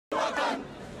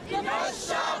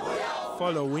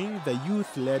Following the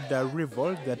youth-led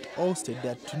revolt that ousted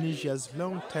Tunisia's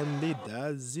longtime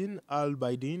leader Zine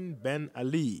al-Abidine Ben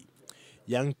Ali,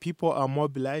 young people are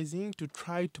mobilizing to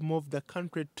try to move the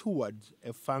country towards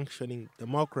a functioning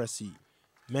democracy.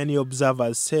 Many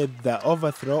observers said the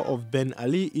overthrow of Ben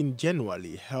Ali in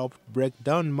January helped break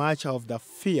down much of the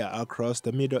fear across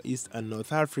the Middle East and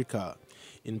North Africa,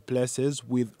 in places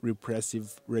with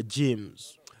repressive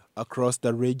regimes. Across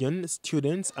the region,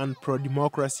 students and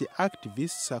pro-democracy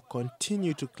activists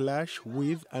continue to clash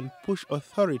with and push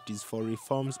authorities for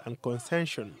reforms and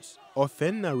concessions,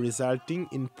 often resulting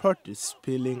in protests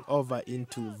spilling over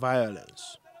into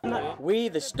violence. We,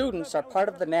 the students, are part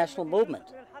of the national movement.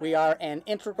 We are an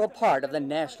integral part of the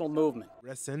national movement.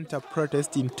 Recent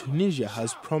protest in Tunisia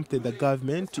has prompted the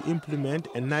government to implement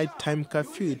a nighttime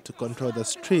curfew to control the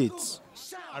streets.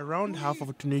 Around half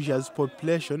of Tunisia's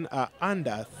population are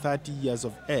under 30 years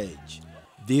of age.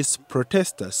 This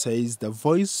protester says the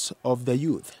voice of the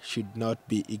youth should not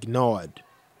be ignored.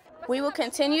 We will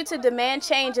continue to demand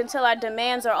change until our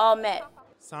demands are all met.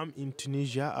 Some in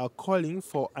Tunisia are calling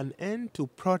for an end to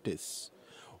protests,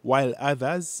 while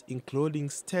others, including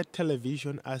state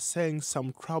television, are saying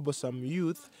some troublesome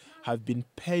youth have been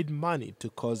paid money to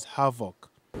cause havoc.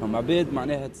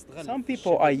 Some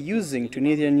people are using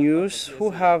Tunisian youth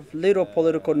who have little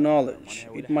political knowledge.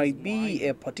 It might be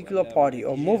a particular party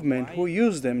or movement who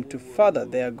use them to further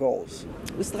their goals.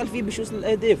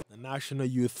 The National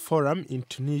Youth Forum in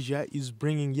Tunisia is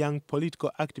bringing young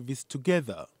political activists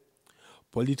together.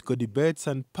 Political debates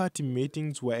and party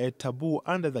meetings were a taboo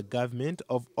under the government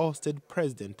of ousted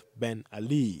President Ben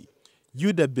Ali.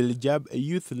 Yuda Biljab, a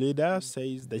youth leader,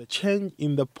 says the change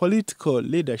in the political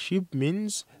leadership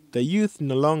means the youth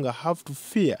no longer have to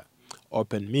fear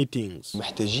open meetings.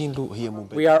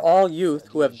 We are all youth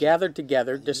who have gathered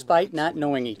together despite not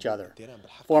knowing each other.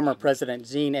 Former President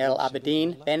Zine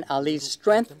al-Abidine Ben Ali's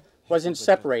strength was in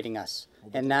separating us,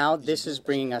 and now this is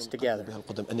bringing us together.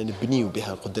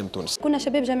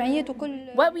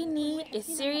 What we need is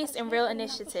serious and real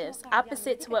initiatives,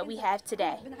 opposite to what we have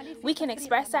today. We can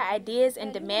express our ideas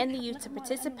and demand the youth to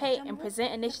participate and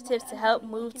present initiatives to help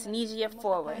move Tunisia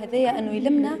forward.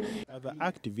 Other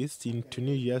activists in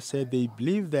Tunisia say they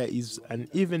believe there is an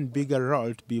even bigger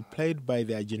role to be played by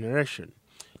their generation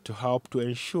to help to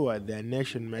ensure their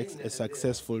nation makes a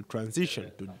successful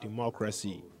transition to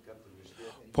democracy.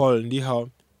 Paul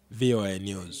Ndiho, VOA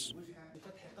News.